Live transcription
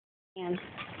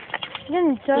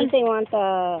If they want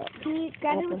the... Can you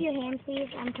grab it with your hand, please?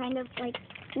 I'm kind of like...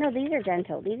 No, these are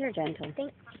gentle. These are gentle.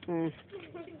 Thanks. Mm.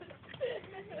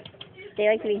 They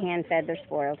like to be hand-fed. They're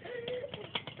spoiled.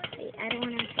 Wait, I don't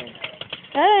want to...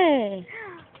 Hey.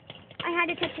 I had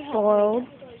to touch your hand. Spoiled.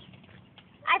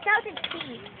 I felt it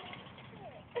teeth.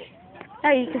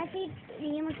 Hey, you Can can... I feed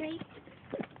medium or grape?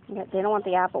 Yeah, they don't want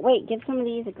the apple. Wait, give some of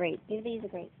these a grape. Give these a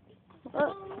grape. I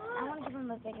want to give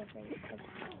them a bigger grape.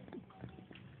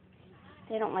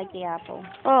 They don't like the apple.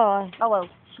 Oh. Oh, well,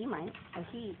 she might. Oh,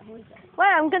 he... Who is that? Wait,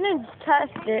 I'm gonna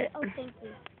test it. Oh, thank you.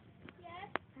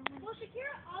 Well,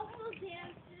 Shakira also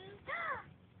dances.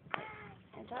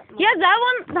 Is that Yeah, that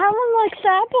one likes the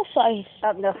apple slice.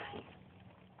 Oh, no.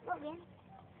 Okay.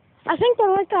 I think they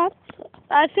like that.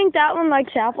 I think that one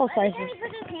likes apple Every slices. time he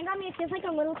puts his hand on me, it feels like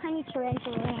a little tiny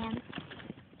tarantula hand.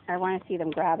 I want to see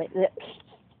them grab it.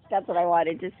 That's what I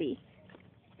wanted to see.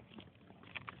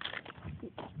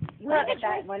 Look at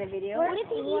that. Want a video? What if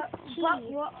he eats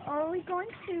cheese? What are we going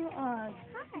to,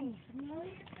 Hi.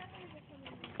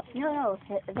 No,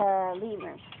 the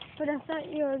lemurs. But I thought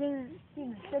you were gonna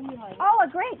see the behind. Oh,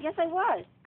 great. Yes, I was.